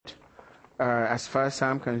as far as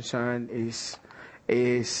I'm concerned,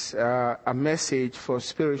 is a message for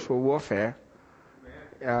spiritual warfare.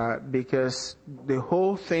 Because the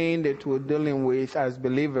whole thing that we're dealing with as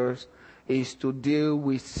believers is to deal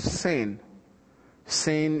with sin.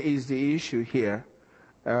 Sin is the issue here.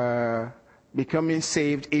 Becoming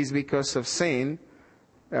saved is because of sin.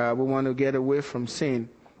 We want to get away from sin.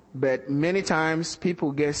 But many times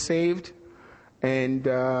people get saved and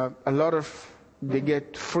they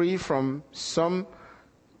get free from some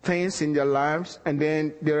things in their lives, and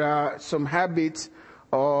then there are some habits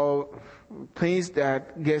or things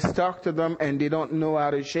that get stuck to them and they don't know how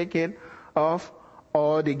to shake it off,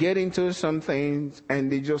 or they get into some things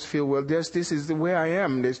and they just feel, well, this is the way I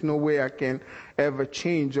am. There's no way I can ever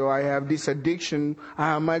change, or I have this addiction.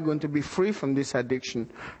 How am I going to be free from this addiction?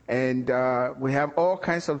 And we have all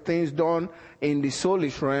kinds of things done in the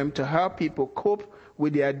soulish realm to help people cope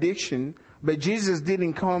with the addiction. But Jesus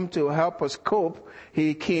didn't come to help us cope.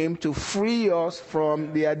 He came to free us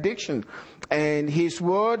from the addiction. And His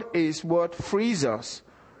word is what frees us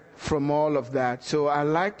from all of that. So I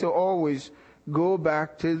like to always go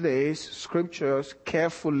back to these scriptures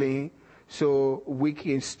carefully so we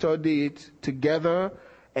can study it together,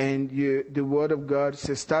 and the word of God is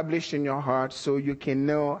established in your heart so you can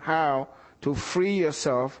know how to free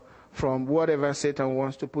yourself from whatever Satan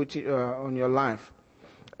wants to put on your life.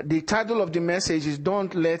 The title of the message is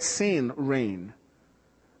Don't Let Sin Reign.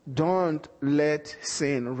 Don't let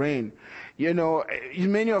sin reign. You know,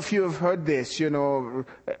 many of you have heard this,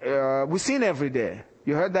 we sin every day.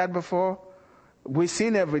 You heard that before? We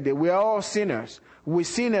sin every day. We are all sinners. We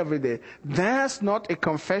sin every day. That's not a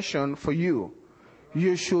confession for you.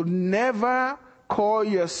 You should never call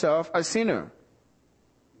yourself a sinner.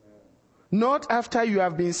 Not after you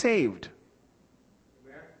have been saved.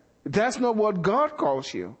 That's not what God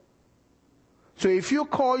calls you. So if you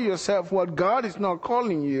call yourself what God is not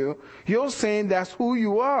calling you, you're saying that's who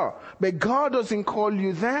you are. But God doesn't call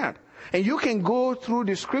you that. And you can go through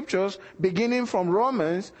the scriptures, beginning from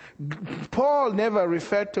Romans. Paul never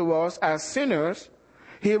referred to us as sinners.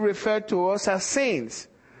 He referred to us as saints.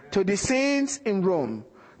 To the saints in Rome,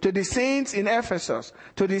 to the saints in Ephesus,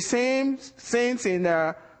 to the same saints in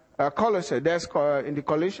Colossae, that's in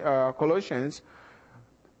the Colossians.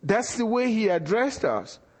 That's the way he addressed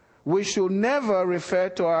us. We should never refer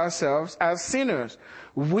to ourselves as sinners.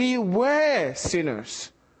 We were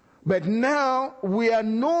sinners. But now we are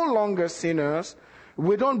no longer sinners.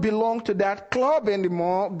 We don't belong to that club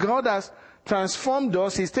anymore. God has transformed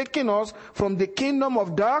us. He's taken us from the kingdom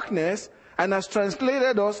of darkness and has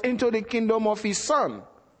translated us into the kingdom of His Son.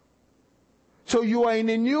 So you are in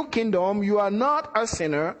a new kingdom. You are not a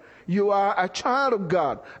sinner. You are a child of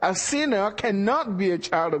God. A sinner cannot be a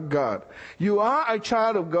child of God. You are a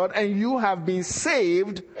child of God and you have been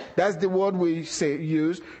saved. That's the word we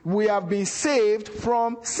use. We have been saved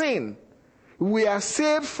from sin. We are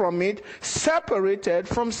saved from it, separated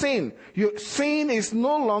from sin. Sin is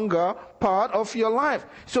no longer part of your life.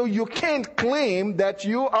 So you can't claim that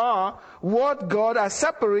you are what God has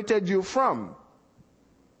separated you from.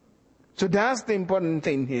 So that's the important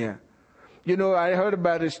thing here. I heard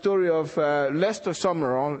about the story of Lester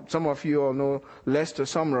Summerall. Some of you all know Lester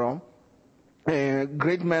Summerall. A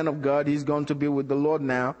great man of God. He's gone to be with the Lord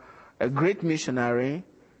now. A great missionary.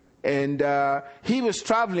 And he was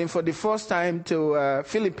traveling for the first time to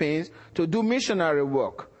Philippines to do missionary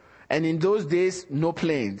work. And in those days, no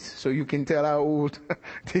planes. So you can tell how old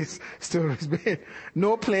this story's been.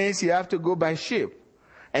 No planes. You have to go by ship.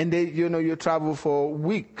 And you travel for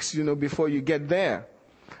weeks, before you get there.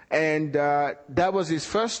 And that was his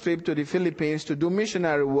first trip to the Philippines to do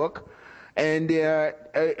missionary work. And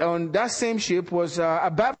on that same ship was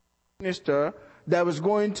a Baptist minister that was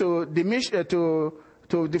going to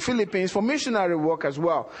the Philippines for missionary work as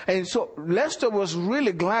well. And so Lester was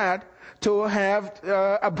really glad to have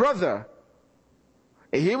a brother.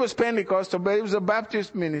 He was Pentecostal, but he was a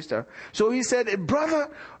Baptist minister. So he said, brother,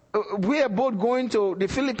 we are both going to the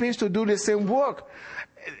Philippines to do the same work.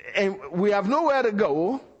 And we have nowhere to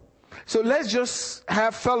go. So let's just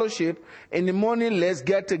have fellowship. In the morning, let's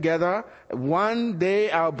get together. One day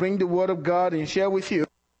I'll bring the word of God and share with you.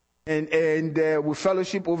 And we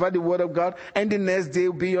fellowship over the word of God. And the next day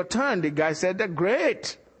will be your turn. The guy said, that's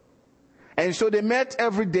great. And so they met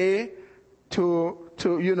every day to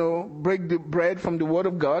break the bread from the word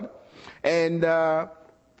of God. And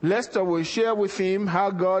Lester will share with him how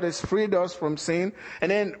God has freed us from sin, and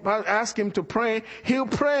then ask him to pray. He'll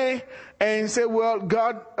pray and say, well,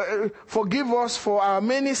 God, forgive us for our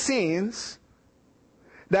many sins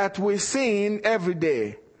that we sin every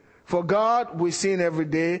day. For God, we sin every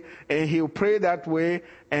day, and he'll pray that way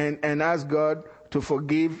and ask God to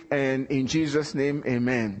forgive, and in Jesus' name,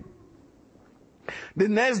 amen. The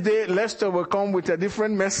next day, Lester will come with a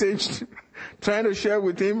different message, trying to share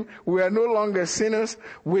with him, we are no longer sinners,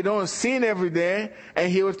 we don't sin every day, and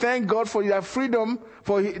he will thank God for their freedom,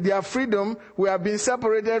 we have been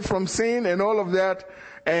separated from sin and all of that,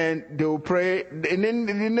 and they will pray, and then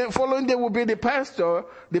the following day will be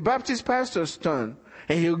the Baptist pastor's turn,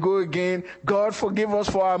 and he'll go again, God forgive us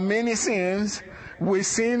for our many sins, we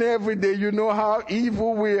sin every day, you know how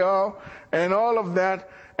evil we are, and all of that.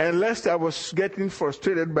 And Lester was getting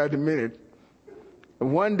frustrated by the minute.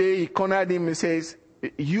 One day he cornered him and says,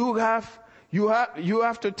 you have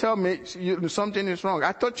to tell me something is wrong.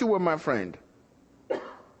 I thought you were my friend.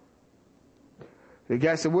 The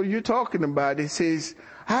guy said, what are you talking about? He says,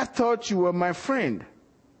 I thought you were my friend.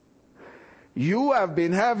 You have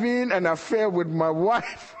been having an affair with my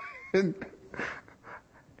wife. And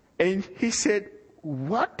he said,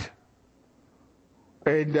 what?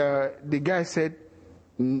 And the guy said,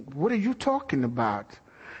 what are you talking about?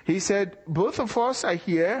 He said, both of us are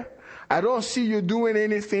here. I don't see you doing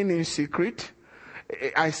anything in secret.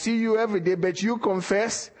 I see you every day, but you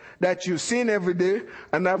confess that you sin every day,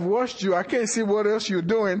 and I've watched you. I can't see what else you're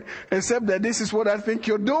doing, except that this is what I think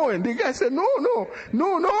you're doing. The guy said, no.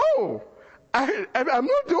 I'm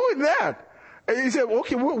not doing that. And he said,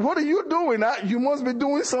 okay, what are you doing? You must be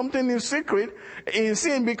doing something in secret, in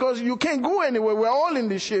sin, because you can't go anywhere. We're all in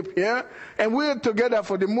the ship here, and we're together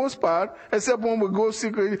for the most part, except when we go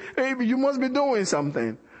secret. Hey, you must be doing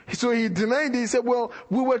something. So he denied it. He said, well,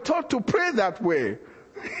 we were taught to pray that way.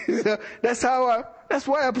 That's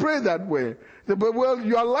why I pray that way. He said, but well,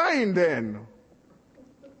 you're lying then.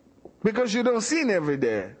 Because you don't sin every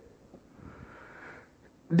day.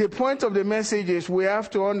 The point of the message is we have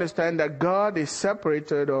to understand that God has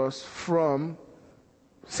separated us from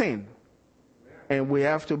sin. And we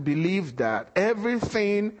have to believe that.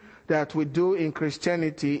 Everything that we do in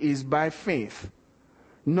Christianity is by faith.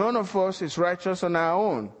 None of us is righteous on our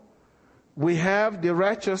own. We have the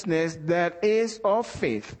righteousness that is of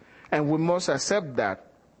faith, and we must accept that.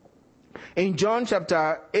 In John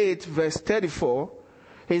chapter 8, verse 34,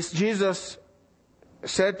 Jesus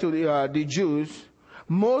said to the Jews,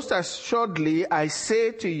 most assuredly I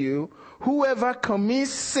say to you, whoever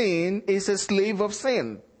commits sin is a slave of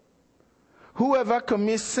sin. Whoever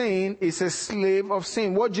commits sin is a slave of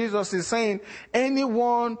sin. What Jesus is saying,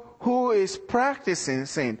 anyone who is practicing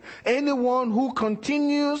sin, anyone who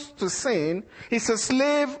continues to sin is a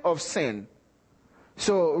slave of sin.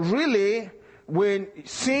 So really, when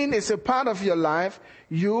sin is a part of your life,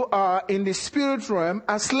 you are in the spirit realm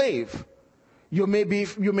a slave. You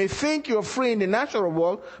may think you're free in the natural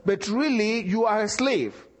world, but really you are a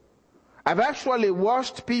slave. I've actually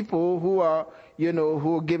watched people who are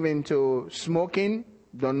given to smoking.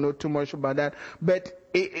 Don't know too much about that.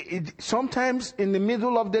 But sometimes in the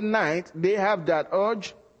middle of the night, they have that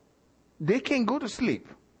urge. They can't go to sleep.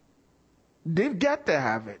 They've got to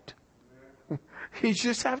have it. You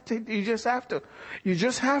just have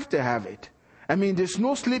to have it. I mean, there's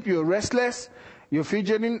no sleep. You're restless. You're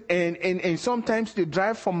fidgeting, and sometimes you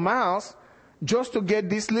drive for miles just to get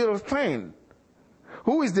this little thing.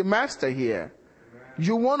 Who is the master here?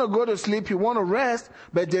 You want to go to sleep, you want to rest,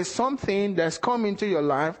 but there's something that's come into your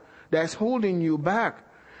life that's holding you back.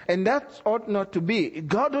 And that ought not to be.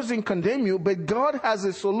 God doesn't condemn you, but God has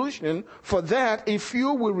a solution for that. If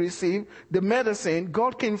you will receive the medicine,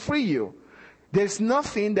 God can free you. There's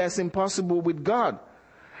nothing that's impossible with God.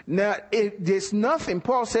 Now, there's nothing.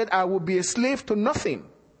 Paul said, I will be a slave to nothing.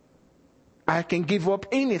 I can give up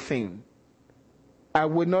anything. I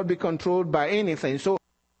will not be controlled by anything. So,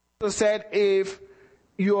 he said, if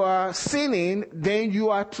you are sinning, then you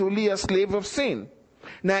are truly a slave of sin.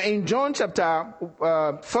 Now, in 1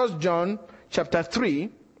 John chapter 3,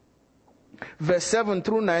 verse 7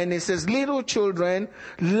 through 9, it says, little children,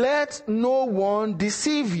 let no one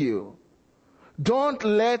deceive you. Don't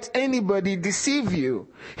let anybody deceive you.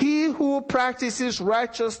 He who practices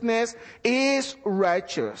righteousness is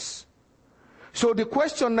righteous. So the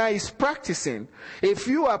question now is practicing. If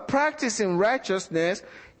you are practicing righteousness,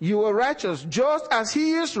 you are righteous, just as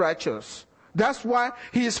he is righteous. That's why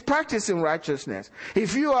he is practicing righteousness.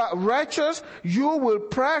 If you are righteous, you will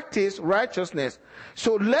practice righteousness.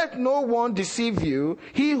 So let no one deceive you.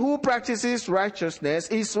 He who practices righteousness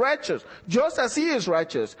is righteous, just as he is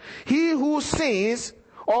righteous. He who sins,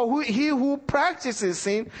 he who practices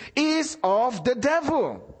sin, is of the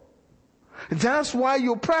devil. That's why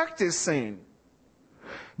you practice sin.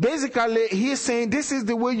 Basically, he's saying this is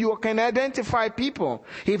the way you can identify people.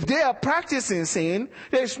 If they are practicing sin,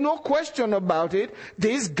 there's no question about it.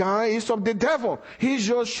 This guy is of the devil. He's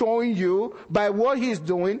just showing you by what he's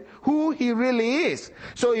doing who he really is.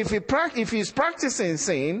 So if he's practicing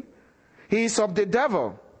sin, he's of the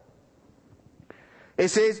devil. It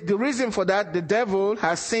says the reason for that, the devil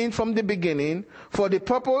has sinned from the beginning for this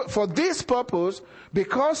purpose,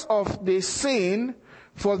 because of the sin.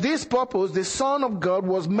 For this purpose, the Son of God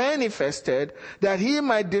was manifested that he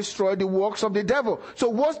might destroy the works of the devil. So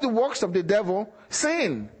what's the works of the devil?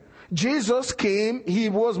 Sin. Jesus came, he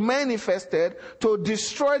was manifested to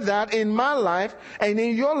destroy that in my life and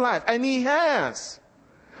in your life. And he has.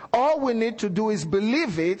 All we need to do is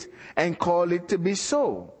believe it and call it to be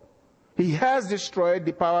so. He has destroyed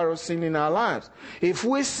the power of sin in our lives. If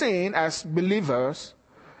we sin as believers,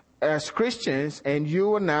 as Christians, and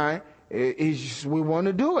you and I, we want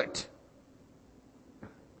to do it.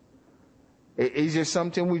 It's just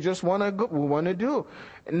something we just want to do.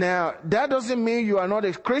 Now, that doesn't mean you are not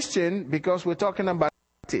a Christian, because we're talking about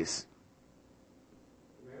practice.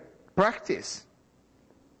 Practice.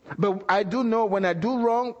 But I do know when I do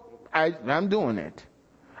wrong, I'm doing it.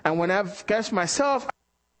 And when I've catch myself,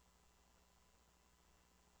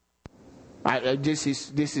 this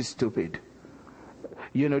is stupid.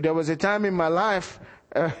 You know, there was a time in my life,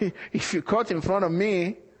 if you cut in front of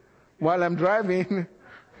me while I'm driving,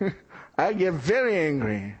 I get very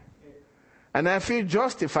angry. And I feel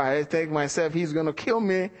justified. I think myself, he's going to kill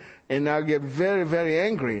me, and I'll get very, very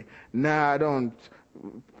angry. Now I don't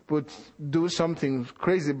do something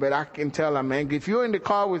crazy, but I can tell I'm angry. If you're in the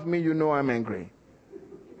car with me, you know I'm angry.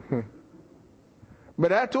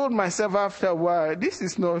 But I told myself after a while, this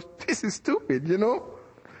is stupid, you know.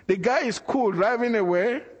 The guy is cool driving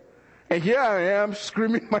away, and here I am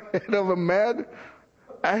screaming my head over mad.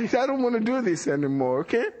 I don't want to do this anymore,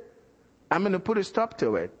 okay? I'm going to put a stop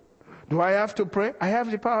to it. Do I have to pray? I have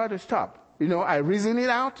the power to stop. You know, I reason it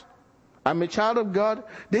out. I'm a child of God.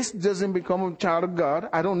 This doesn't become a child of God.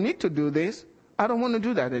 I don't need to do this. I don't want to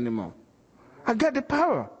do that anymore. I got the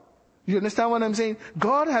power. You understand what I'm saying?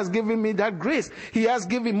 God has given me that grace. He has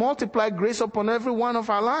given multiplied grace upon every one of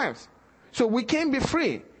our lives. So we can be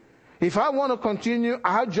free. If I want to continue,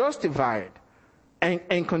 I'll justify it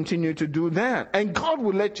and continue to do that. And God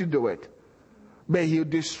will let you do it. But he'll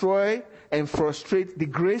destroy and frustrate the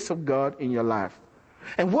grace of God in your life.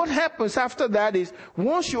 And what happens after that is,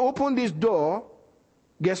 once you open this door,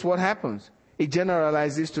 guess what happens? It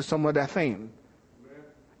generalizes to some other thing.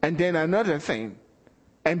 And then another thing.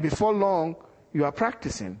 And before long, you are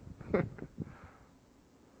practicing.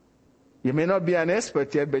 You may not be an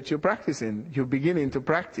expert yet, but you're practicing. You're beginning to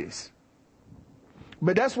practice.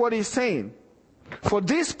 But that's what he's saying. For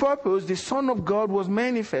this purpose, the Son of God was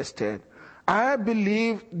manifested. I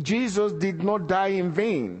believe Jesus did not die in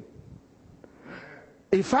vain.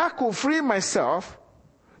 If I could free myself,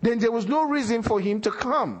 then there was no reason for him to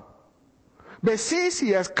come. But since he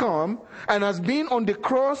has come and has been on the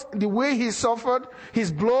cross, the way he suffered,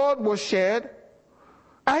 his blood was shed,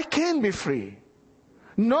 I can be free.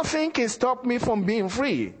 Nothing can stop me from being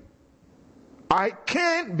free. I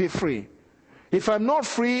can be free. If I'm not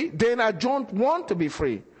free, then I don't want to be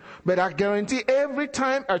free. But I guarantee every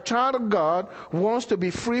time a child of God wants to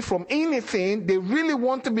be free from anything, they really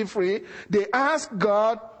want to be free, they ask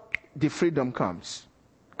God, the freedom comes.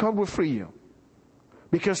 God will free you.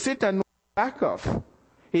 Because Satan knows back off.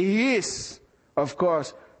 He is, of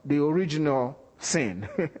course, the original sin.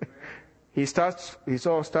 It's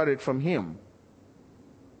all started from him.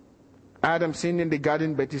 Adam sinned in the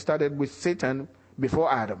garden, but he started with Satan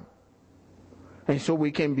before Adam. And so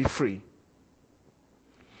we can be free.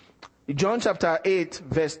 John chapter 8,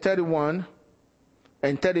 verse 31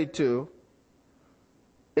 and 32,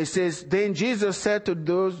 it says, Then Jesus said to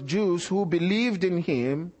those Jews who believed in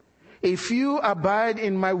him, If you abide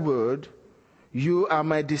in my word, you are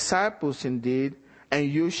my disciples indeed, and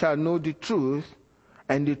you shall know the truth,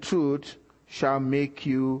 and the truth shall make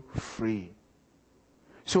you free.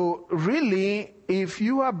 So really, if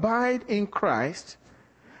you abide in Christ,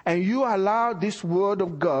 and you allow this word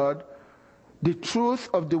of God, the truth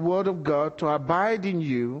of the word of God to abide in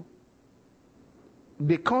you,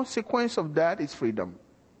 the consequence of that is freedom.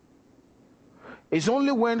 It's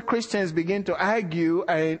only when Christians begin to argue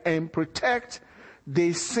and protect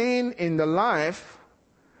the sin in the life,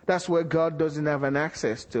 that's where God doesn't have an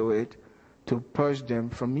access to it to purge them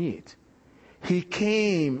from it. He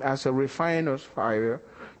came as a refiner's fire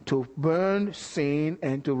to burn sin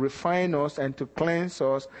and to refine us and to cleanse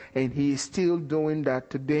us, and he is still doing that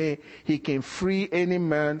today. He can free any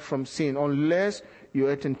man from sin unless you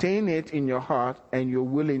entertain it in your heart, and you're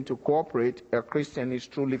willing to cooperate, a Christian is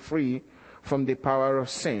truly free from the power of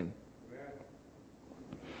sin.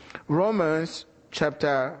 Romans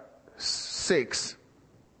chapter 6,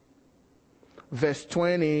 verse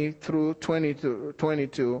 20 through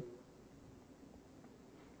 22.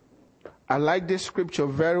 I like this scripture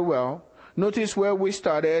very well. Notice where we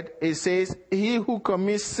started. It says, he who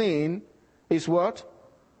commits sin is what?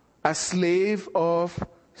 A slave of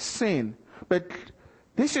sin. But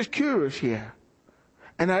this is curious here.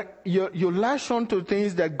 And you lash on to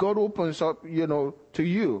things that God opens up, to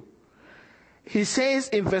you. He says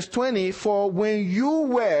in verse 20, for when you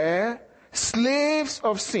were slaves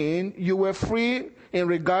of sin, you were free in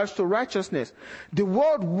regards to righteousness. The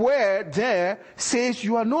word were there says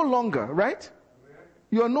you are no longer, right?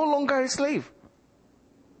 You are no longer a slave.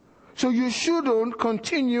 So you shouldn't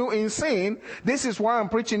continue in sin. This is why I'm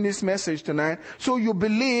preaching this message tonight. So you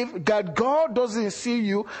believe that God doesn't see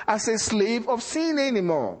you as a slave of sin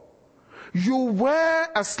anymore. You were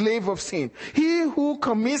a slave of sin. He who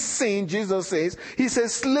commits sin, Jesus says, he's a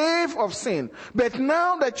slave of sin. But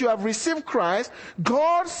now that you have received Christ,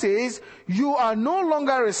 God says you are no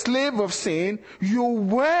longer a slave of sin. You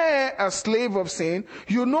were a slave of sin.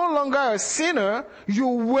 You're no longer a sinner. You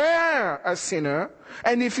were a sinner.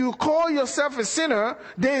 And if you call yourself a sinner,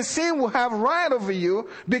 then sin will have right over you,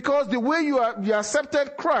 because the way you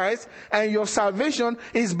accepted Christ and your salvation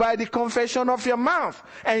is by the confession of your mouth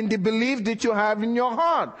and the belief that you have in your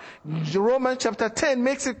heart. Romans chapter 10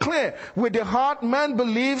 makes it clear. With the heart man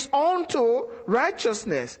believes unto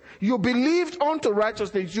righteousness. You believed unto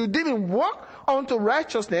righteousness. You didn't walk unto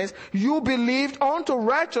righteousness, you believed unto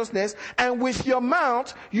righteousness, and with your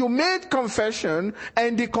mouth you made confession,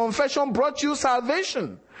 and the confession brought you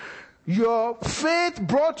salvation. Your faith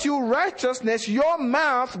brought you righteousness, your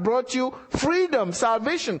mouth brought you freedom,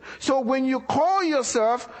 salvation. So when you call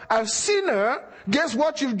yourself a sinner, guess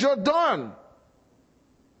what you've just done?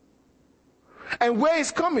 And where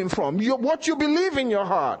it's coming from? What you believe in your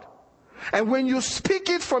heart. And when you speak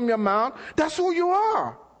it from your mouth, that's who you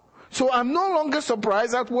are. So I'm no longer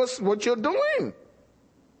surprised at what you're doing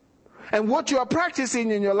and what you are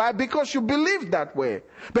practicing in your life, because you believe that way.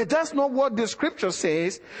 But that's not what the scripture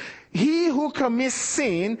says. He who commits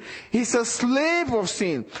sin is a slave of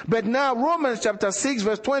sin. But now Romans chapter 6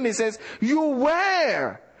 verse 20 says, you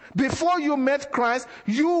were, before you met Christ,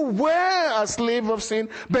 you were a slave of sin.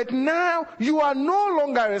 But now you are no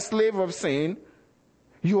longer a slave of sin.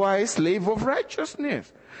 You are a slave of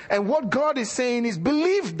righteousness. And what God is saying is,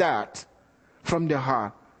 believe that from the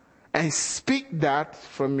heart and speak that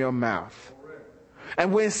from your mouth.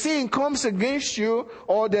 And when sin comes against you,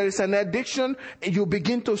 or there is an addiction, you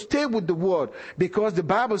begin to stay with the word. Because the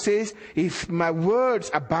Bible says, if my words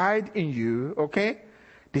abide in you, okay?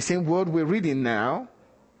 The same word we're reading now.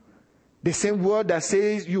 The same word that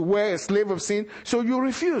says you were a slave of sin. So you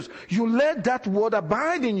refuse. You let that word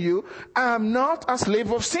abide in you. I am not a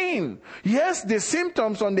slave of sin. Yes, the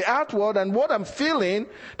symptoms on the outward and what I'm feeling,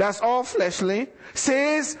 that's all fleshly,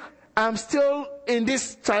 says I'm still in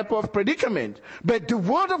this type of predicament. But the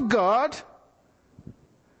word of God,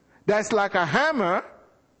 that's like a hammer,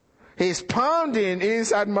 is pounding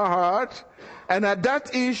inside my heart. And at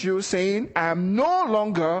that issue saying, I am no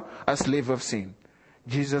longer a slave of sin.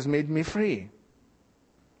 Jesus made me free.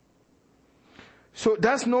 So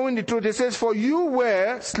that's knowing the truth. It says, for you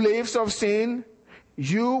were slaves of sin.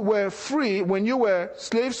 You were free. When you were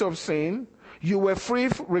slaves of sin, you were free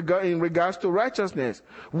in regards to righteousness.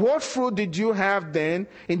 What fruit did you have then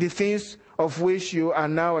in the things of which you are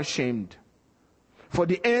now ashamed? For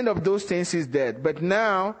the end of those things is death. But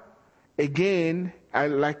now, again, I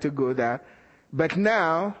like to go there. But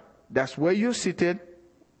now, that's where you're seated.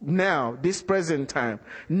 Now, this present time.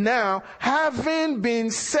 Now, having been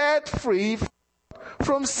set free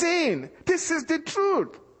from sin. This is the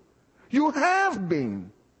truth. You have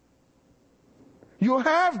been. You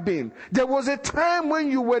have been. There was a time when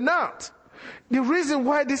you were not. The reason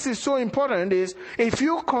why this is so important is, if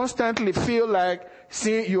you constantly feel like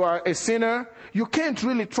you are a sinner, you can't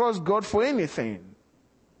really trust God for anything.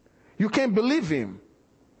 You can't believe Him.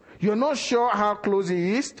 You're not sure how close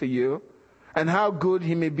He is to you and how good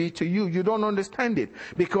He may be to you. You don't understand it.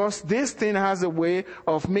 Because this thing has a way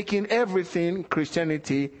of making everything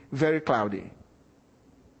Christianity very cloudy.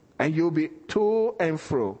 And you'll be to and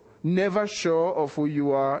fro, never sure of who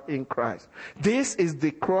you are in Christ. This is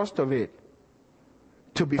the crust of it.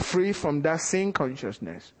 To be free from that sin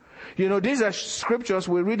consciousness. You know, these are scriptures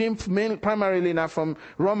we're reading primarily now from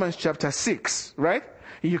Romans chapter 6, right?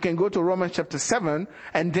 You can go to Romans chapter 7,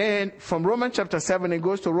 and then from Romans chapter 7, it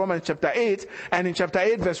goes to Romans chapter 8, and in chapter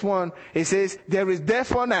 8 verse 1, it says, there is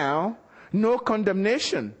therefore now no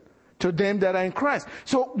condemnation to them that are in Christ.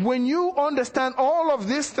 So when you understand all of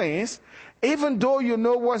these things, even though you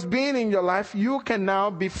know what's been in your life, you can now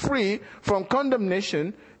be free from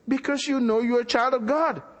condemnation because you know you're a child of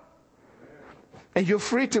God. And you're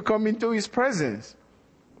free to come into His presence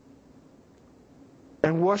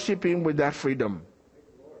and worship Him with that freedom.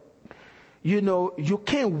 You know, you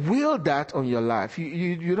can't will that on your life.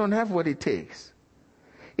 You don't have what it takes.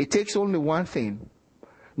 It takes only one thing.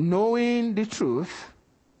 Knowing the truth,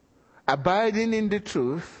 abiding in the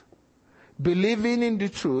truth, believing in the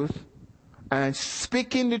truth, and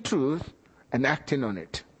speaking the truth, and acting on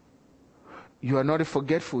it. You are not a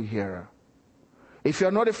forgetful hearer. If you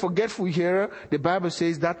are not a forgetful hearer, the Bible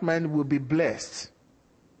says that man will be blessed.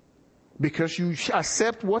 Because you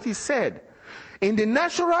accept what he said. In the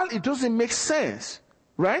natural, it doesn't make sense.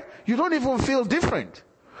 Right? You don't even feel different.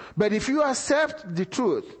 But if you accept the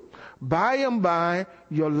truth, by and by,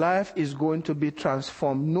 your life is going to be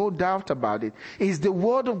transformed. No doubt about it. It's the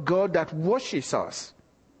Word of God that washes us.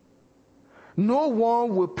 No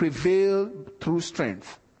one will prevail through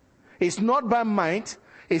strength. It's not by might.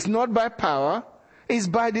 It's not by power. It's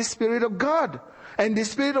by the Spirit of God. And the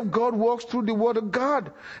Spirit of God works through the Word of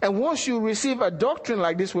God. And once you receive a doctrine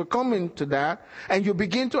like this, we're coming to that, and you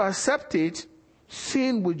begin to accept it,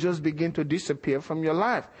 sin will just begin to disappear from your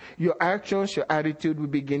life. Your actions, your attitude will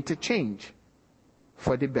begin to change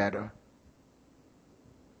for the better.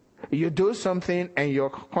 You do something and your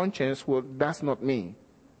conscience will, that's not me.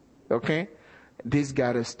 Okay? This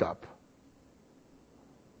gotta stop.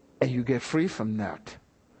 And you get free from that.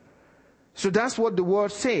 So that's what the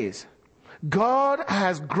word says. God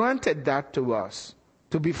has granted that to us,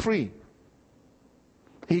 to be free.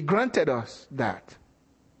 He granted us that.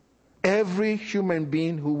 Every human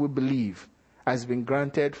being who will believe has been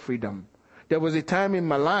granted freedom. There was a time in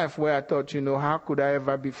my life where I thought, how could I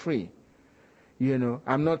ever be free?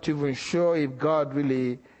 I'm not even sure if God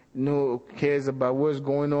really cares about what's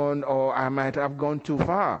going on, or I might have gone too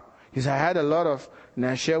far. Because I had a lot of, and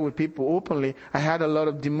I share with people openly, I had a lot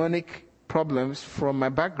of demonic problems from my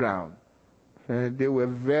background. They were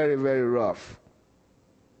very, very rough.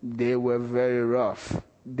 They were very rough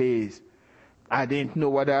days. I didn't know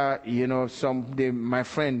whether, someday my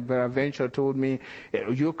friend Bonaventure told me,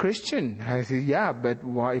 you're a Christian. I said, yeah, but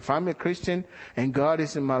if I'm a Christian and God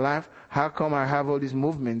is in my life, how come I have all these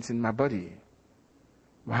movements in my body?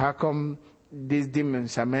 How come these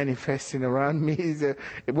demons are manifesting around me?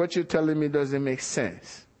 What you're telling me doesn't make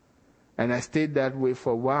sense. And I stayed that way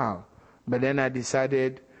for a while. But then I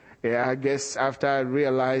decided, I guess after I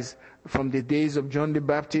realized from the days of John the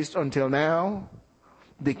Baptist until now,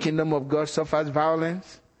 the kingdom of God suffers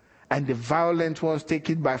violence, and the violent ones take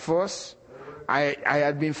it by force. I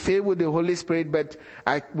had been filled with the Holy Spirit, but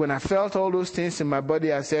when I felt all those things in my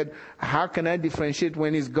body, I said, how can I differentiate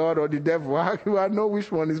when it's God or the devil? How do I know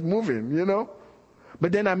which one is moving,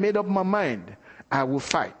 But then I made up my mind. I will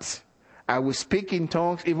fight. I will speak in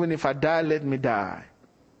tongues. Even if I die, let me die.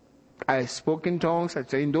 I spoke in tongues. I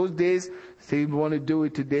said in those days, say you want to do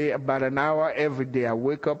it today, about an hour every day. I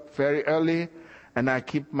wake up very early and I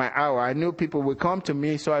keep my hour. I knew people would come to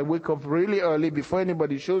me, so I wake up really early before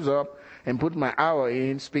anybody shows up and put my hour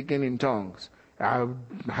in speaking in tongues. I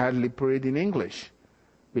hardly prayed in English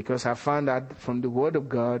because I found out from the Word of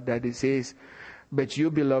God that it says, but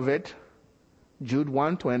you beloved, Jude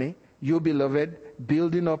 1:20, you beloved,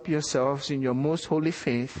 building up yourselves in your most holy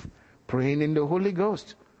faith, praying in the Holy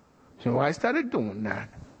Ghost. So I started doing that.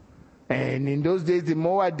 And in those days, the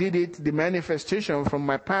more I did it, the manifestation from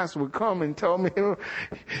my past would come and tell me,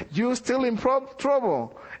 you're still in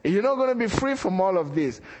trouble. You're not going to be free from all of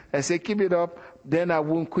this. I say, keep it up. Then I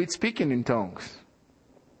won't quit speaking in tongues.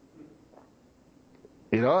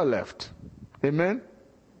 It all left. Amen?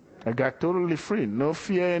 I got totally free. No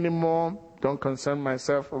fear anymore. Don't concern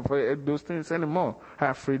myself over those things anymore.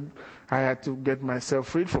 I had to get myself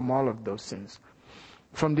freed from all of those things.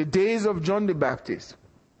 From the days of John the Baptist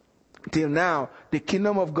till now, the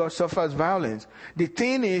kingdom of God suffers violence. The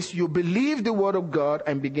thing is, you believe the word of God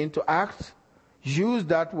and begin to act. Use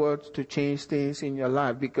that word to change things in your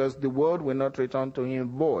life, because the word will not return to him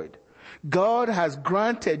void. God has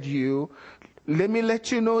granted you, let me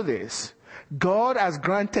let you know this. God has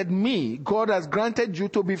granted me, God has granted you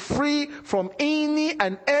to be free from any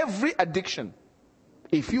and every addiction.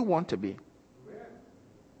 If you want to be,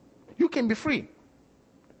 you can be free.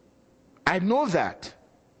 I know that.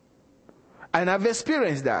 And I've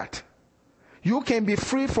experienced that. You can be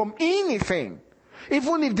free from anything.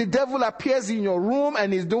 Even if the devil appears in your room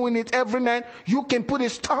and is doing it every night, you can put a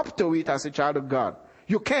stop to it as a child of God.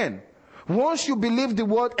 You can. Once you believe the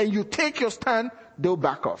word and you take your stand, they'll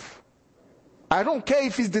back off. I don't care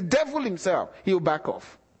if it's the devil himself, he'll back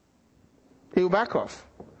off. He'll back off.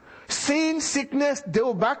 Sin, sickness,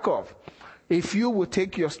 they'll back off. If you will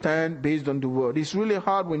take your stand based on the word. It's really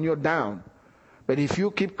hard when you're down. But if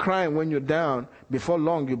you keep crying when you're down, before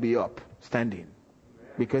long you'll be up, standing.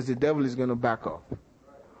 Because the devil is going to back off.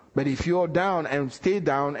 But if you're down and stay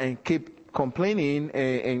down and keep complaining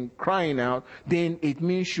and crying out, then it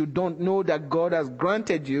means you don't know that God has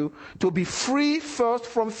granted you to be free first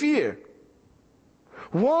from fear.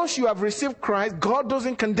 Once you have received Christ, God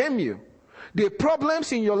doesn't condemn you. The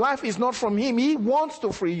problems in your life is not from Him. He wants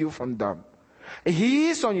to free you from them. He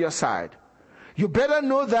is on your side. You better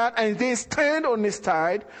know that and then stand on His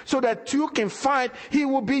side so that you can fight. He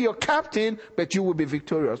will be your captain, but you will be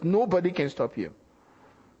victorious. Nobody can stop you.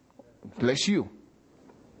 Bless you.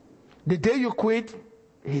 The day you quit,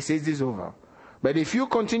 He says it's over. But if you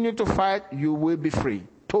continue to fight, you will be free.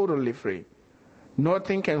 Totally free.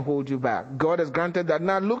 Nothing can hold you back. God has granted that.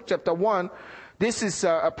 Now Luke chapter 1, this is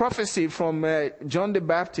a prophecy from John the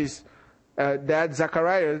Baptist, that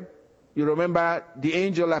Zechariah, you remember the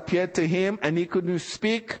angel appeared to him and he couldn't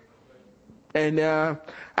speak. And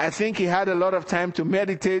I think he had a lot of time to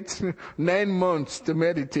meditate, 9 months to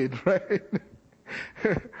meditate, right?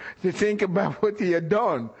 To think about what he had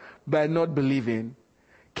done by not believing.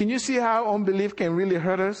 Can you see how unbelief can really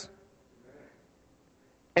hurt us?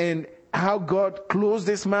 And how God closed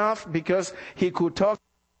his mouth because he could talk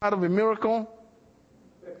out of a miracle.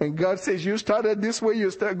 And God says, you started this way,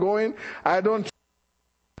 you start going, I'm going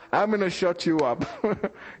to shut you up.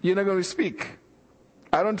 You're not going to speak.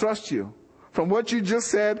 I don't trust you. From what you just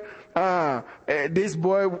said, this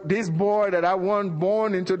boy that I want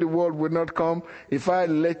born into the world would not come if I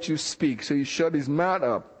let you speak. So he shut his mouth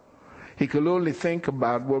up. He could only think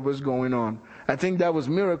about what was going on. I think that was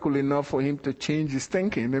miracle enough for him to change his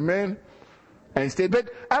thinking. Amen? And instead, but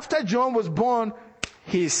after John was born,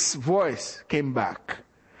 his voice came back.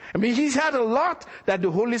 I mean, he's had a lot that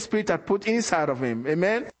the Holy Spirit had put inside of him.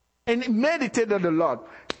 Amen? And he meditated a lot.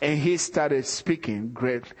 And he started speaking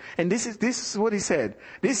great. And this is what he said.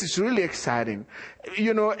 This is really exciting.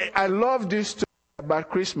 You know, I love this story about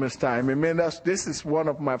Christmas time. Amen? This is one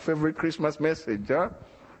of my favorite Christmas messages. Huh?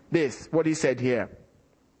 This, what he said here.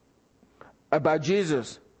 About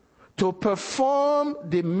Jesus. To perform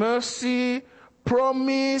the mercy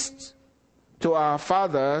promised to our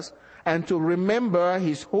fathers and to remember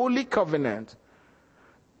his holy covenant.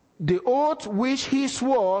 The oath which he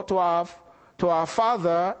swore to our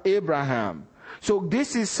father Abraham. So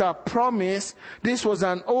this is a promise. This was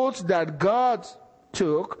an oath that God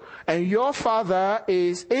took. And your father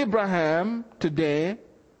is Abraham today.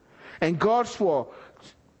 And God swore.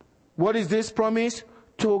 What is this promise?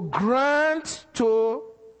 To grant to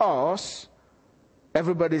us.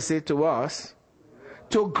 Everybody say to us.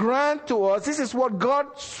 To grant to us, this is what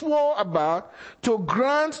God swore about, to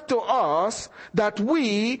grant to us that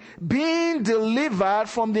we, being delivered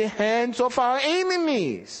from the hands of our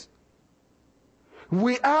enemies,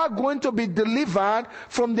 we are going to be delivered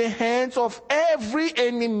from the hands of every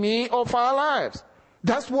enemy of our lives.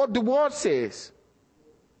 That's what the word says.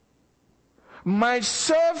 Might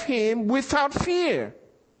serve him without fear.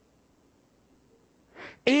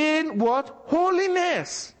 In what?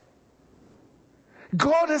 Holiness.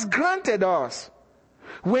 God has granted us.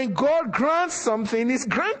 When God grants something, it's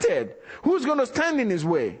granted. Who's going to stand in his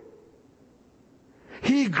way?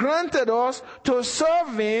 He granted us to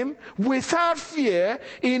serve him without fear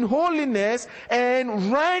in holiness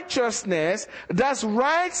and righteousness. That's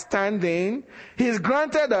right standing. He's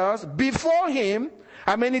granted us before him.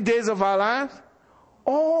 How many days of our lives?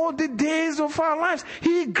 All the days of our lives.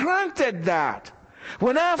 He granted that.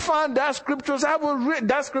 When I found that scripture, I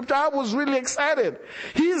was really excited.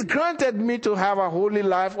 He's granted me to have a holy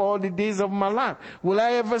life all the days of my life. Will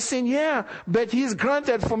I ever sin? Yeah. But he's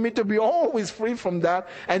granted for me to be always free from that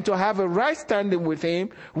and to have a right standing with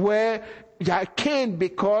him where I can't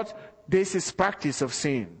because this is practice of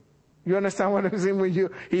sin. You understand what I'm saying?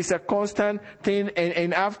 It's a constant thing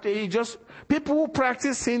and after people who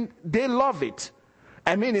practice sin, they love it.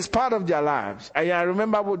 I mean, it's part of their lives. I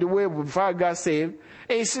remember the way before I got saved,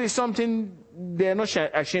 it's something they're not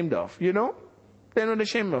ashamed of, you know? They're not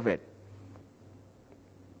ashamed of it.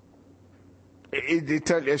 They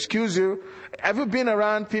tell you, excuse you. Have you been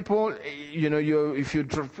around people, you know, if you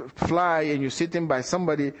fly and you're sitting by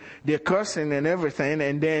somebody, they're cursing and everything,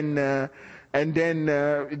 and then And then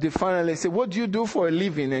they finally say, what do you do for a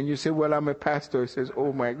living? And you say, well, I'm a pastor. He says,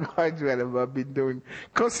 oh my God, what have I been doing?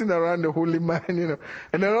 Cussing around the holy man,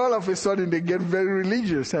 And then all of a sudden they get very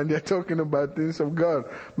religious and they're talking about things of God.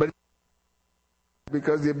 But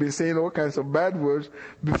because they've been saying all kinds of bad words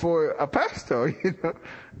before a pastor,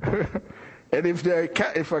 And if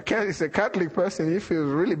it's a Catholic person, he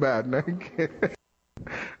feels really bad.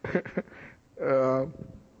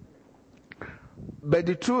 But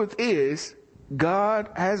the truth is, God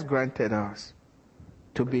has granted us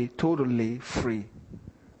to be totally free.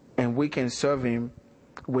 And we can serve Him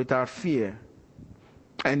without fear.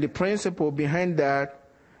 And the principle behind that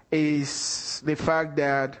is the fact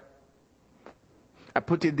that, I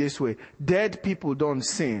put it this way, dead people don't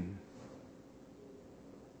sin.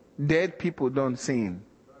 Dead people don't sin.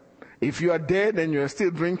 If you are dead and you are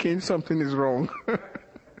still drinking, something is wrong.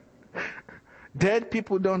 Dead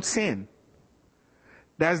people don't sin.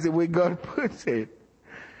 That's the way God puts it.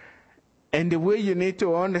 And the way you need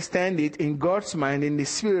to understand it in God's mind, in the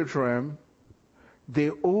spirit realm,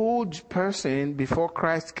 the old person before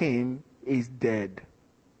Christ came is dead.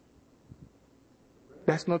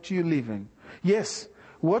 That's not you living. Yes,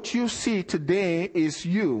 what you see today is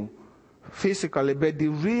you physically, but the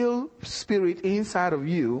real spirit inside of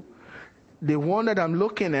you, the one that I'm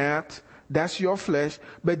looking at, that's your flesh,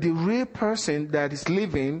 but the real person that is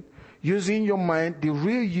living, using your mind, the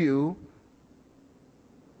real you,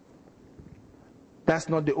 that's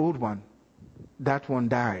not the old one. That one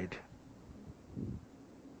died.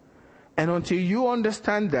 And until you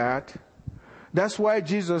understand that, that's why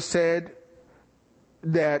Jesus said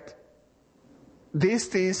that these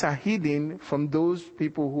things are hidden from those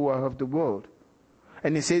people who are of the world.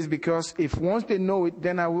 And He says, because if once they know it,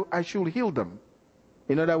 then I should heal them.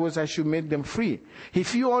 In other words, I should make them free.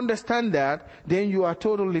 If you understand that, then you are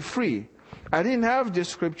totally free. I didn't have the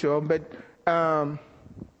scripture, but try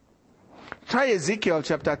Ezekiel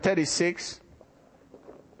chapter 36.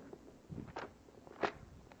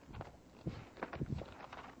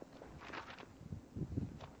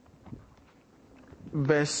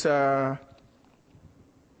 Verse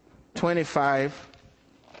 25.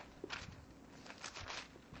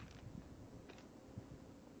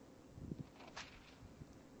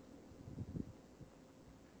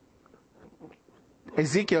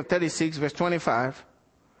 Ezekiel 36 verse 25,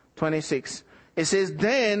 26. It says,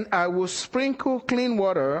 then I will sprinkle clean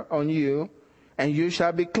water on you, and you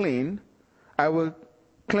shall be clean. I will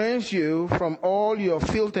cleanse you from all your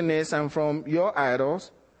filthiness and from your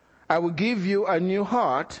idols. I will give you a new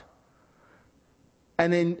heart,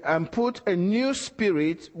 and put a new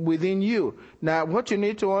spirit within you. Now, what you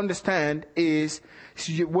need to understand is,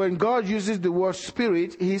 when God uses the word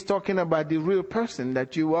spirit, He's talking about the real person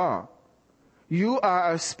that you are. You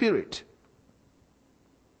are a spirit.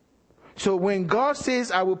 So when God says,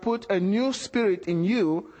 I will put a new spirit in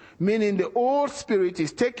you, meaning the old spirit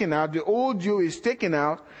is taken out, the old you is taken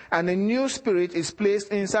out, and a new spirit is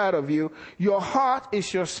placed inside of you, your heart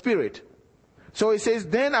is your spirit. So it says,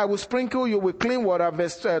 then I will sprinkle you with clean water.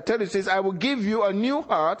 Verse 30 says, I will give you a new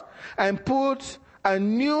heart and put a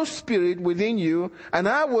new spirit within you, and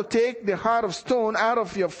I will take the heart of stone out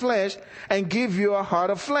of your flesh and give you a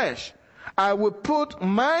heart of flesh. I will put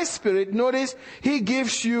my spirit. Notice, He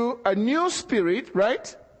gives you a new spirit,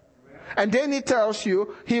 right? And then He tells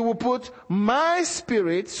you He will put my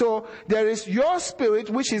spirit. So there is your spirit,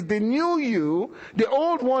 which is the new you. The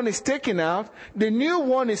old one is taken out. The new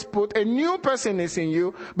one is put. A new person is in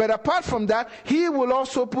you. But apart from that, He will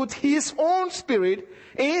also put His own spirit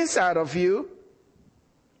inside of you.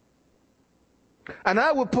 And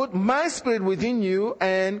I will put my spirit within you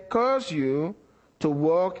and cause you to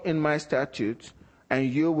walk in my statutes,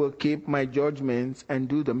 and you will keep my judgments and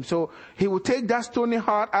do them. So He will take that stony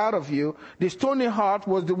heart out of you. The stony heart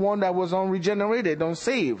was the one that was unregenerated,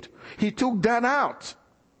 unsaved. He took that out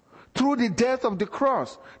through the death of the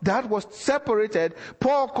cross. That was separated.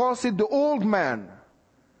 Paul calls it the old man.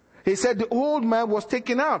 He said the old man was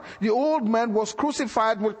taken out. The old man was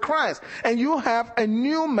crucified with Christ. And you have a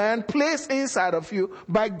new man placed inside of you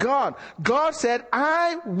by God. God said,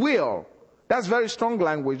 I will. That's very strong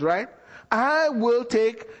language, right? I will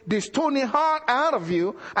take the stony heart out of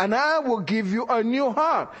you, and I will give you a new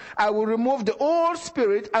heart. I will remove the old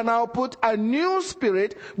spirit, and I'll put a new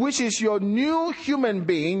spirit, which is your new human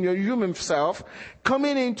being, your human self,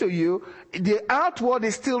 coming into you. The outward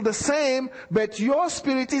is still the same, but your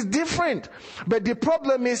spirit is different. But the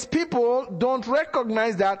problem is, people don't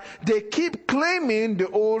recognize that. They keep claiming the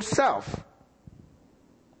old self.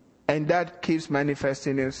 And that keeps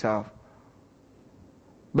manifesting itself.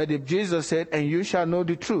 But if Jesus said, and you shall know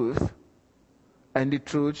the truth, and the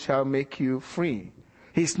truth shall make you free.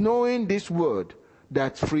 It's knowing this word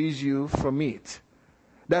that frees you from it.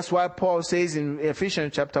 That's why Paul says in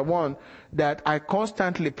Ephesians chapter 1 that I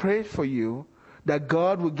constantly pray for you that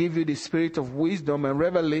God will give you the spirit of wisdom and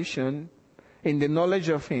revelation in the knowledge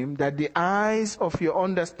of Him, that the eyes of your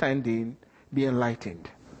understanding be enlightened.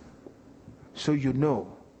 So you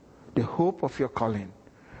know the hope of your calling,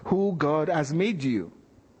 who God has made you.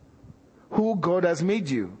 Who God has made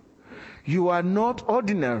you. You are not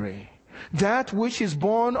ordinary. That which is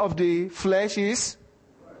born of the flesh is,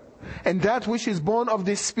 and that which is born of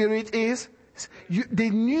the spirit is, the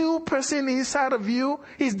new person inside of you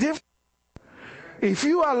is different. If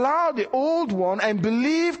you allow the old one and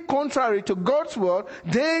believe contrary to God's word,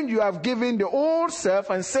 then you have given the old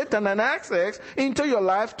self and Satan an access into your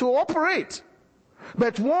life to operate.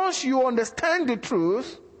 But once you understand the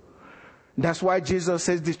truth, that's why Jesus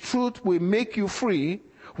says the truth will make you free.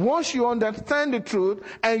 Once you understand the truth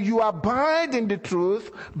and you abide in the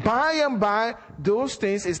truth, by and by, those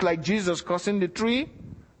things, it's like Jesus cursing the tree.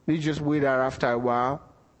 You just wither after a while.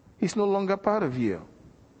 It's no longer part of you.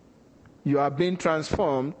 You are being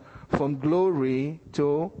transformed from glory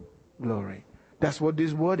to glory. That's what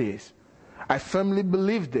this word is. I firmly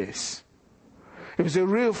believe this. It was a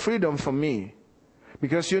real freedom for me.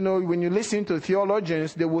 Because, when you listen to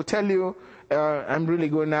theologians, they will tell you, I'm really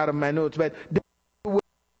going out of my notes, but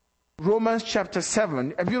Romans chapter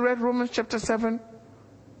 7. Have you read Romans chapter 7?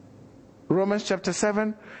 Romans chapter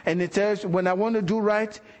 7. And it tells, when I want to do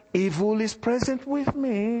right, evil is present with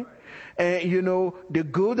me. And, the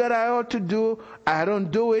good that I ought to do, I don't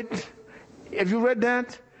do it. Have you read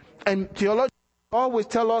that? And theologians always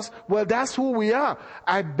tell us, well, that's who we are.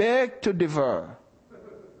 I beg to differ.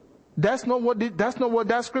 That's not what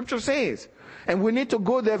that scripture says. And we need to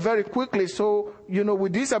go there very quickly so, we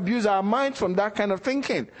disabuse our minds from that kind of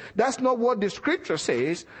thinking. That's not what the scripture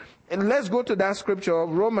says. And let's go to that scripture,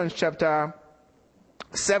 Romans chapter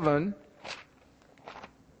 7.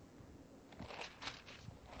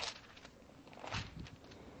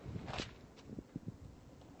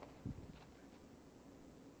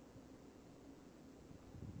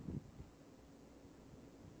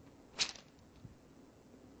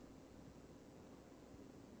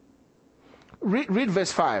 Read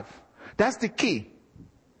verse 5. That's the key.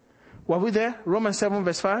 Were we there? Romans 7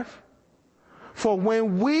 verse 5. For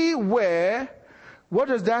when we were, what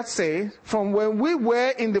does that say? From when we were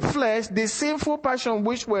in the flesh, the sinful passion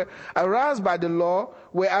which were aroused by the law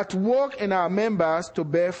were at work in our members to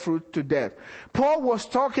bear fruit to death. Paul was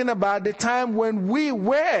talking about the time when we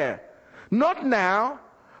were. Not now.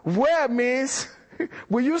 Where means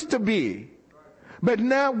we used to be. But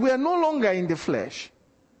now we are no longer in the flesh.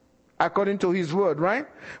 According to his word, right?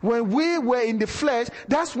 When we were in the flesh,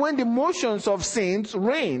 that's when the motions of sins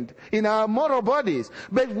reigned in our mortal bodies.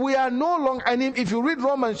 But we are no longer, and if you read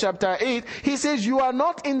Romans chapter 8, he says you are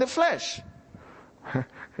not in the flesh.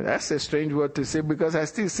 That's a strange word to say because I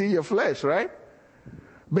still see your flesh, right?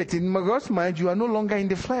 But in God's mind, you are no longer in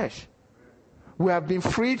the flesh. We have been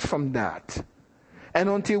freed from that. And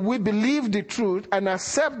until we believe the truth and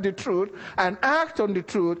accept the truth and act on the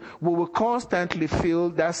truth, we will constantly feel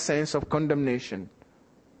that sense of condemnation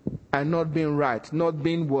and not being right, not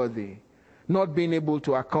being worthy, not being able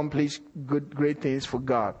to accomplish great things for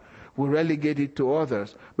God. We relegate it to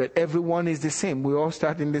others, but everyone is the same. We all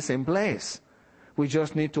start in the same place. We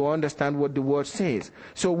just need to understand what the word says.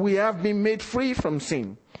 So we have been made free from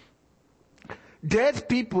sin. Dead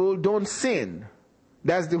people don't sin.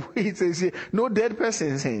 That's the way it says. No dead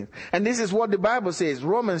person sins. And this is what the Bible says.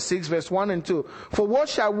 Romans 6 verse 1 and 2. For what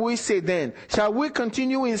shall we say then? Shall we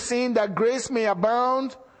continue in sin that grace may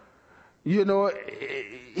abound?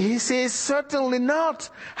 He says, certainly not.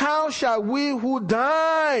 How shall we who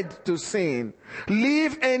died to sin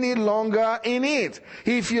live any longer in it?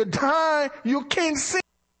 If you die, you can't sin.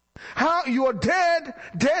 How you're dead?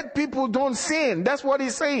 Dead people don't sin. That's what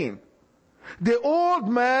he's saying. The old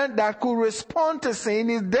man that could respond to sin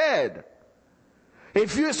is dead.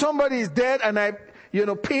 If somebody is dead and I,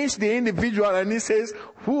 pinch the individual and he says,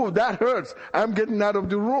 that hurts. I'm getting out of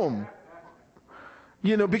the room.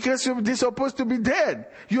 Because they're supposed to be dead.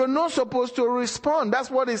 You're not supposed to respond. That's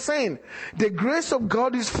what he's saying. The grace of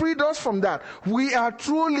God has freed us from that. We are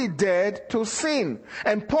truly dead to sin.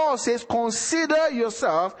 And Paul says, consider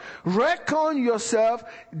yourself, reckon yourself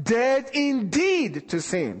dead indeed to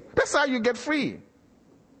sin. That's how you get free.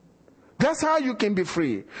 That's how you can be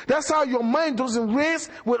free. That's how your mind doesn't race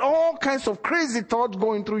with all kinds of crazy thoughts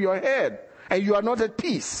going through your head. And you are not at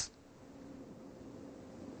peace.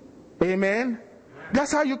 Amen?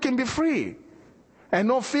 That's how you can be free. And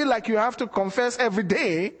not feel like you have to confess every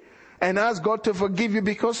day and ask God to forgive you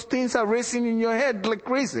because things are racing in your head like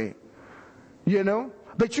crazy. You know?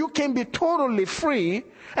 But you can be totally free,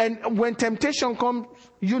 and when temptation comes,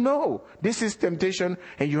 you know this is temptation,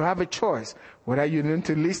 and you have a choice whether you need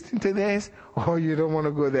to listen to this or you don't want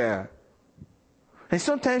to go there. And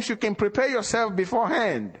sometimes you can prepare yourself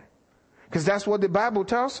beforehand, because that's what the Bible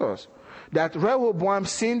tells us, that Rehoboam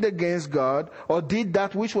sinned against God or did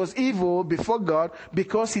that which was evil before God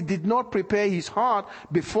because he did not prepare his heart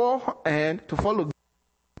beforehand to follow God.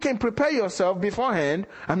 You can prepare yourself beforehand.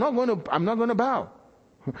 I'm not going to bow.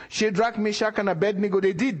 Shadrach, Meshach, and Abednego,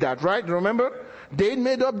 they did that, right? Remember? They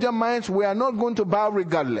made up their minds, we are not going to bow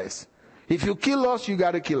regardless. If you kill us, you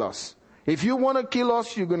got to kill us. If you want to kill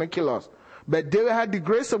us, you're going to kill us. But they had the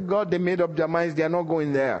grace of God. They made up their minds, they are not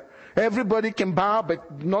going there. Everybody can bow,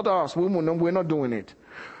 but not us. We're not doing it.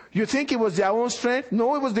 You think it was their own strength?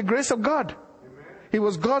 No, it was the grace of God. Amen. It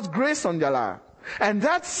was God's grace on their life. And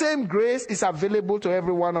that same grace is available to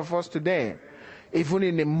every one of us today, even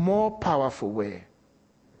in a more powerful way.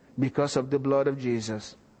 Because of the blood of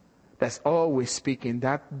Jesus. That's always speaking.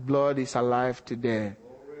 That blood is alive today.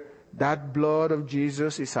 That blood of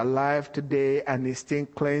Jesus is alive today and is still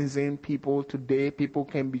cleansing people today. People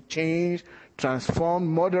can be changed, transformed.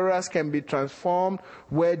 Murderers can be transformed,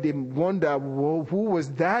 where they wonder, who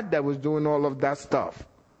was that was doing all of that stuff?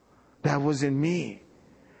 That wasn't me.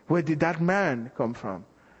 Where did that man come from?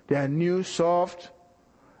 They are new, soft.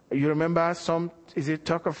 You remember is it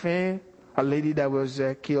Tucker? A lady that was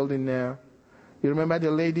killed in there. You remember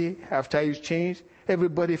the lady after he changed?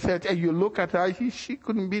 Everybody felt, and you look at her, she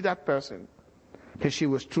couldn't be that person. Because she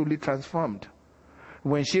was truly transformed.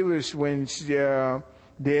 When they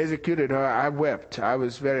executed her, I wept. I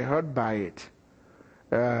was very hurt by it.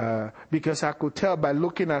 Because I could tell by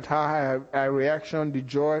looking at her reaction, the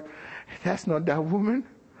joy, that's not that woman.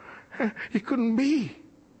 It couldn't be.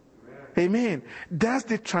 Amen. That's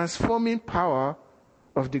the transforming power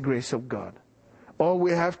of the grace of God. All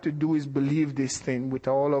we have to do is believe this thing with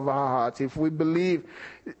all of our hearts. If we believe,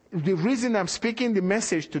 the reason I'm speaking the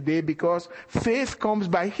message today, because faith comes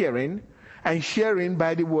by hearing, and hearing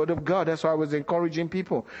by the word of God. That's why I was encouraging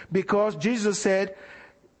people. Because Jesus said,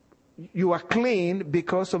 you are clean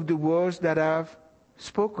because of the words that I've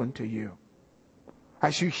spoken to you.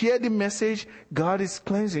 As you hear the message, God is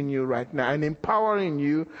cleansing you right now and empowering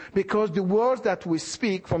you, because the words that we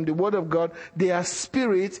speak from the Word of God, they are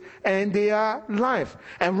spirit and they are life.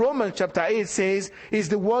 And Romans chapter 8 says, is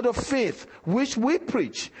the word of faith, which we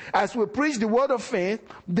preach. As we preach the word of faith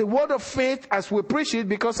as we preach it,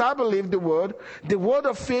 because I believe the word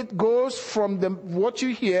of faith goes from what you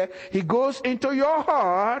hear, it goes into your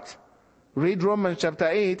heart. Read Romans chapter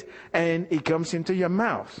 8 and it comes into your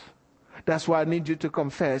mouth. That's why I need you to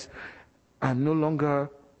confess, I'm no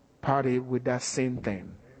longer party with that same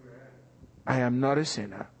thing. I am not a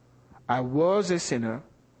sinner. I was a sinner,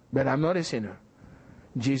 but I'm not a sinner.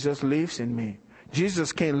 Jesus lives in me.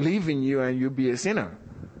 Jesus can't live in you and you be a sinner.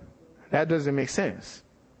 That doesn't make sense.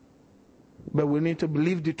 But we need to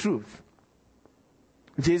believe the truth.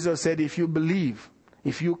 Jesus said, if you believe,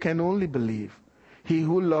 if you can only believe, he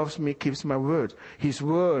who loves me keeps my words. His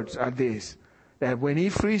words are this, that when he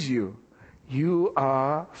frees you, you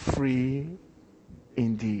are free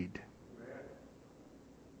indeed.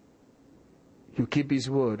 You keep his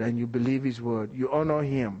word and you believe his word. You honor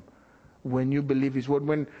him when you believe his word.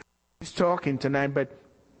 When he's talking tonight, but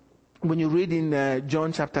when you read in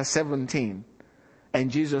John chapter 17,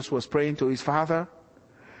 and Jesus was praying to his Father,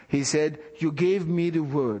 he said, you gave me the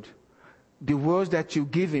word. The words that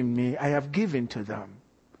you've given me, I have given to them.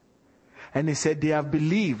 And he said, they have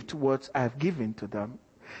believed what I've given to them.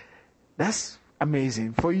 That's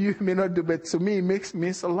amazing. For you, it may not do, but to me, it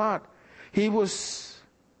means a lot. He was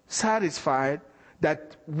satisfied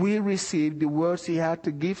that we received the words he had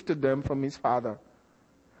to give to them from his Father.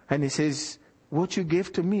 And he says, what you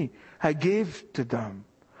gave to me, I gave to them.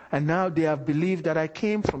 And now they have believed that I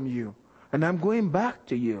came from you. And I'm going back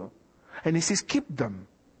to you. And he says, keep them.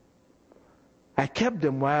 I kept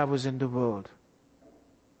them while I was in the world.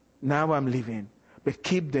 Now I'm leaving. But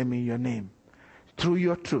keep them in your name. Through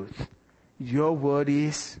your truth. Your word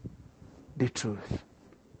is the truth.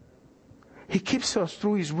 He keeps us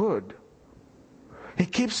through his word. He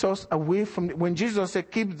keeps us away from, when Jesus said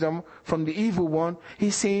keep them from the evil one,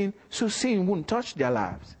 he's saying so sin won't touch their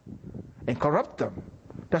lives and corrupt them.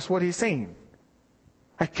 That's what he's saying.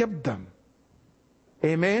 I kept them.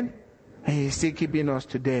 Amen? And he's still keeping us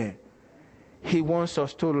today. He wants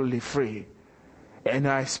us totally free. And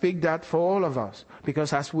I speak that for all of us,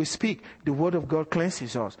 because as we speak, the word of God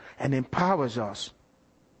cleanses us and empowers us.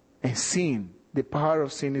 And sin, the power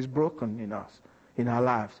of sin is broken in us, in our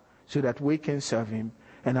lives. so that we can serve Him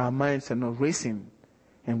and our minds are not racing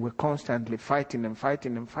and we're constantly fighting and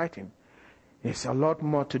fighting and fighting. There's a lot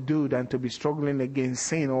more to do than to be struggling against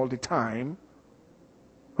sin all the time.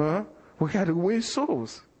 We got to win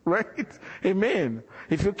souls, right? Amen.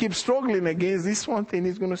 If you keep struggling against this one thing,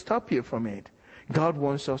 it's going to stop you from it. God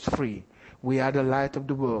wants us free. We are the light of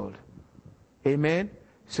the world. Amen.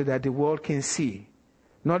 So that the world can see.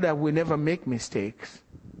 Not that we never make mistakes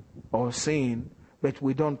or sin, but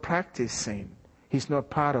we don't practice sin. It's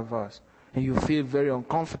not part of us. And you feel very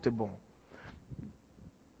uncomfortable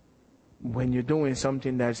when you're doing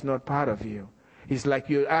something that's not part of you. It's like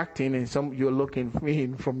you're acting and you're looking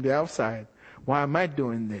in from the outside. Why am I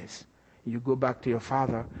doing this? You go back to your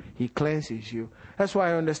Father. He cleanses you. That's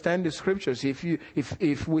why I understand the scriptures.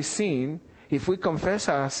 If we sin, if we confess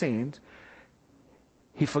our sins,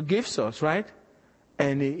 He forgives us, right?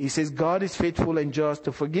 And He says God is faithful and just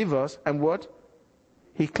to forgive us. And what?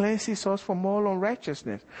 He cleanses us from all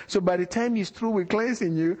unrighteousness. So by the time He's through with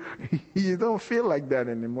cleansing you, you don't feel like that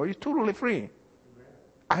anymore. You're totally free.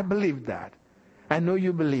 I believe that. I know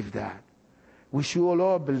you believe that. We should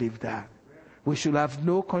all believe that. We should have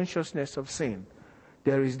no consciousness of sin.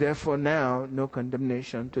 There is therefore now no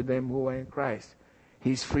condemnation to them who are in Christ.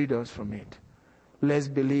 He's freed us from it. Let's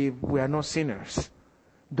believe we are not sinners.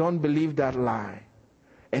 Don't believe that lie.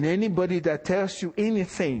 And anybody that tells you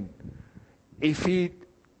anything, if he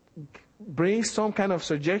brings some kind of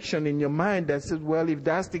suggestion in your mind that says, well, if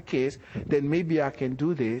that's the case, then maybe I can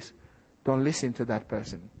do this, don't listen to that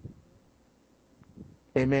person.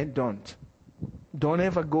 Amen? Don't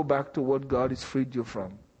ever go back to what God has freed you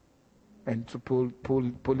from and to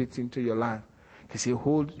pull it into your life. Because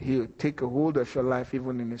He'll take a hold of your life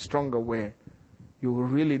even in a stronger way. You will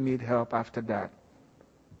really need help after that.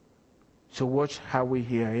 So watch how we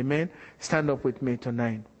hear. Amen? Stand up with me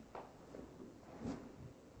tonight.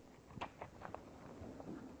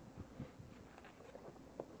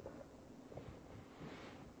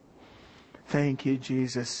 Thank you,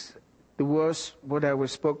 Jesus. The words, what I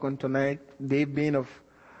was spoken tonight, they've been of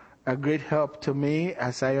a great help to me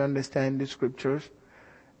as I understand the scriptures.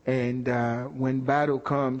 And when battle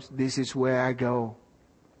comes, this is where I go.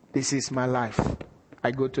 This is my life.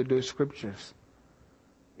 I go to those scriptures.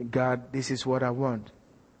 God, this is what I want.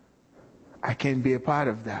 I can be a part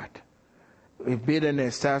of that. If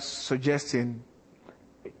bitterness starts suggesting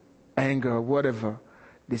anger or whatever,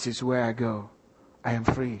 this is where I go. I am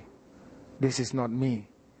free. This is not me.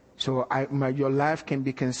 So your life can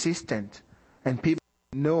be consistent and people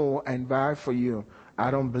know and buy for you. I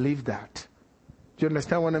don't believe that. Do you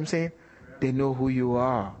understand what I'm saying? They know who you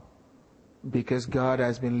are because God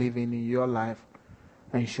has been living in your life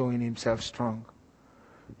and showing Himself strong.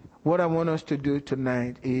 What I want us to do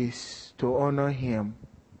tonight is to honor Him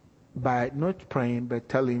by not praying but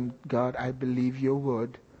telling God, I believe your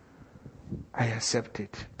word. I accept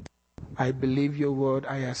it. I believe your word.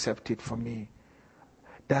 I accept it for me.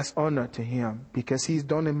 That's honor to Him because He's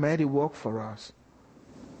done a mighty work for us.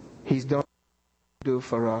 He's done do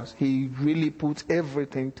for us. He really puts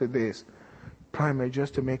everything to this primarily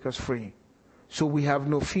just to make us free. So we have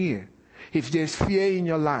no fear. If there's fear in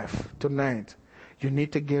your life tonight, you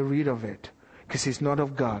need to get rid of it because it's not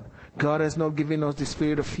of God. God has not given us the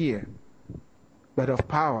spirit of fear, but of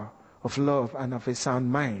power, of love, and of a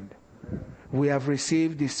sound mind. We have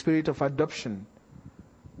received the spirit of adoption,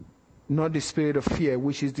 not the spirit of fear,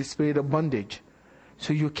 which is the spirit of bondage.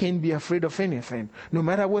 So you can't be afraid of anything. No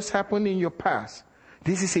matter what's happened in your past,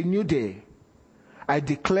 this is a new day. I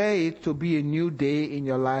declare it to be a new day in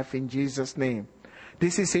your life in Jesus' name.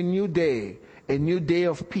 This is a new day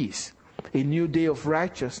of peace, a new day of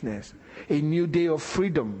righteousness, a new day of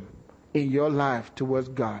freedom in your life towards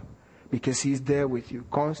God. Because He's there with you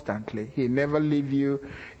constantly. He never leaves you.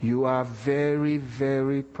 You are very,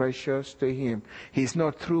 very precious to Him. He's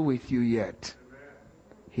not through with you yet.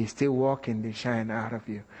 He's still walking the shine out of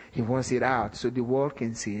you. He wants it out so the world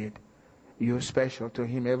can see it. You're special to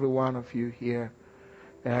Him, every one of you here.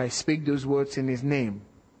 And I speak those words in His name.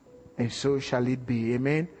 And so shall it be.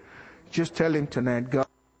 Amen. Just tell Him tonight, God,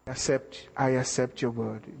 I accept your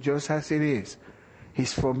word. Just as it is.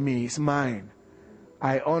 It's for me. It's mine.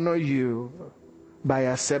 I honor you by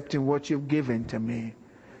accepting what you've given to me.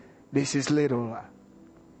 This is little.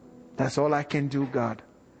 That's all I can do, God.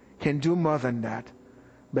 Can do more than that.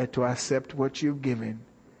 But to accept what you've given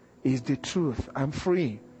is the truth. I'm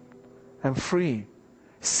free. I'm free.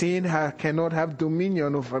 Sin cannot have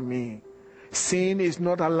dominion over me. Sin is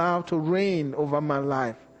not allowed to reign over my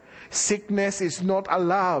life. Sickness is not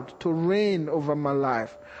allowed to reign over my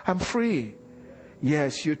life. I'm free.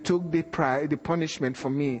 Yes, you took the punishment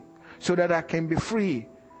for me so that I can be free.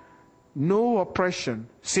 No oppression.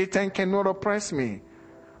 Satan cannot oppress me.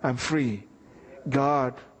 I'm free.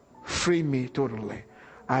 God, free me totally.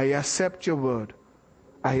 I accept your word.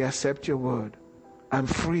 I accept your word. I'm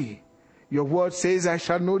free. Your word says I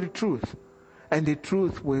shall know the truth, and the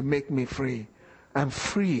truth will make me free. I'm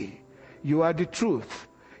free. You are the truth.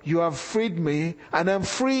 You have freed me, and I'm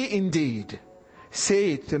free indeed.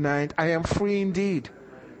 Say it tonight. I am free indeed.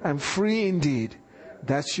 I'm free indeed.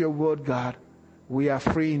 That's your word, God. We are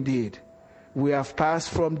free indeed. We have passed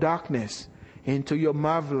from darkness into your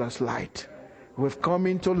marvelous light. We've come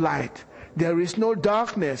into light. There is no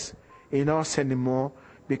darkness in us anymore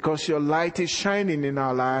because your light is shining in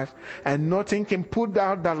our life, and nothing can put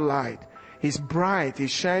out that light. It's bright.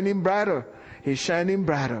 It's shining brighter. It's shining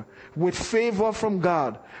brighter. With favor from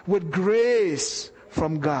God. With grace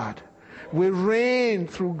from God. We reign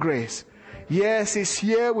through grace. Yes, He's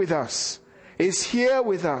here with us. He's here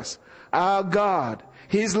with us. Our God.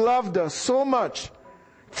 He's loved us so much.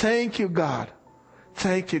 Thank you, God.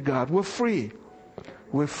 Thank you, God. We're free.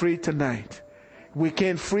 We're free tonight. We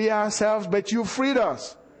can't free ourselves, but you freed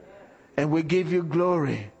us. And we give you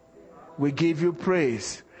glory. We give you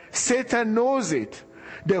praise. Satan knows it.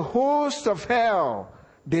 The host of hell,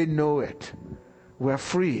 they know it. We're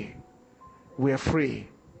free. We're free.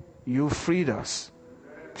 You freed us.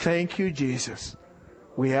 Thank you, Jesus.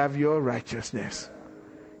 We have your righteousness.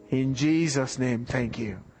 In Jesus' name, thank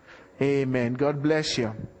you. Amen. God bless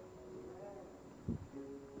you.